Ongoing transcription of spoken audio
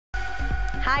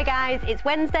Hi guys, it's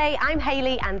Wednesday, I'm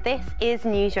Hayley and this is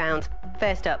News Round.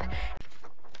 First up,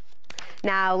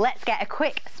 now let's get a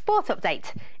quick sport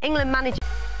update. England manager...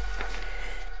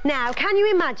 Now, can you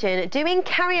imagine doing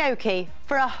karaoke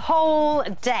for a whole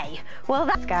day? Well,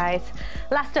 that's guys.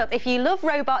 Last up, if you love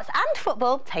robots and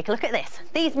football, take a look at this.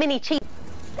 These mini cheats,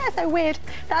 they're so weird.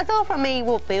 That's all from me,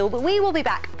 Woodfield, but we will be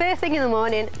back first thing in the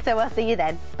morning, so I'll see you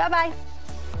then. Bye-bye.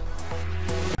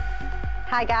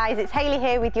 Hi guys, it's Hayley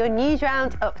here with your News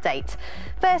Round update.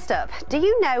 First up, do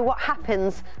you know what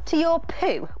happens to your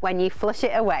poo when you flush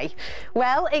it away?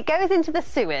 Well, it goes into the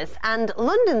sewers, and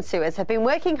London sewers have been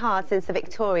working hard since the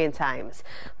Victorian times,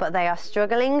 but they are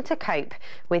struggling to cope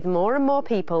with more and more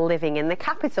people living in the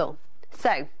capital.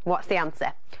 So, what's the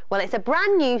answer? Well, it's a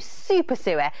brand new super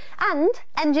sewer, and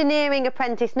engineering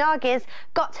apprentice Nargis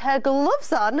got her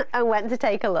gloves on and went to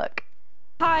take a look.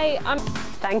 Hi,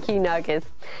 Thank you, Nargis.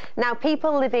 Now,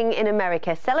 people living in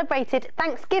America celebrated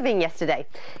Thanksgiving yesterday.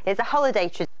 It's a holiday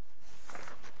tradition.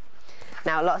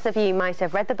 Now, lots of you might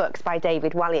have read the books by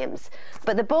David Walliams,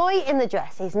 but The Boy in the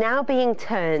Dress is now being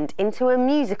turned into a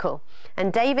musical,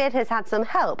 and David has had some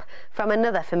help from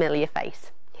another familiar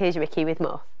face. Here's Ricky with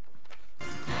more.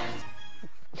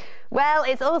 Well,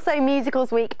 it's also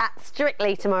Musicals Week at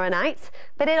Strictly tomorrow night,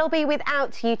 but it'll be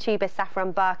without YouTuber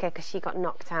Saffron Barker because she got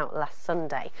knocked out last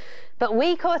Sunday. But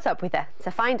we caught up with her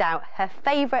to find out her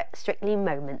favourite Strictly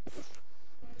moments.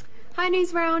 Hi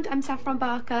News Round, I'm Saffron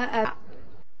Barker.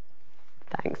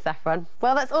 Thanks, Saffron.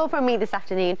 Well, that's all from me this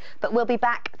afternoon, but we'll be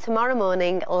back tomorrow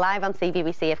morning, live on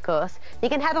CBBC, of course. You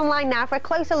can head online now for a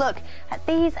closer look at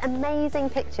these amazing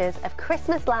pictures of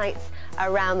Christmas lights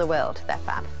around the world. They're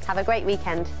fab. Have a great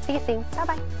weekend. See you soon.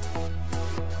 Bye-bye.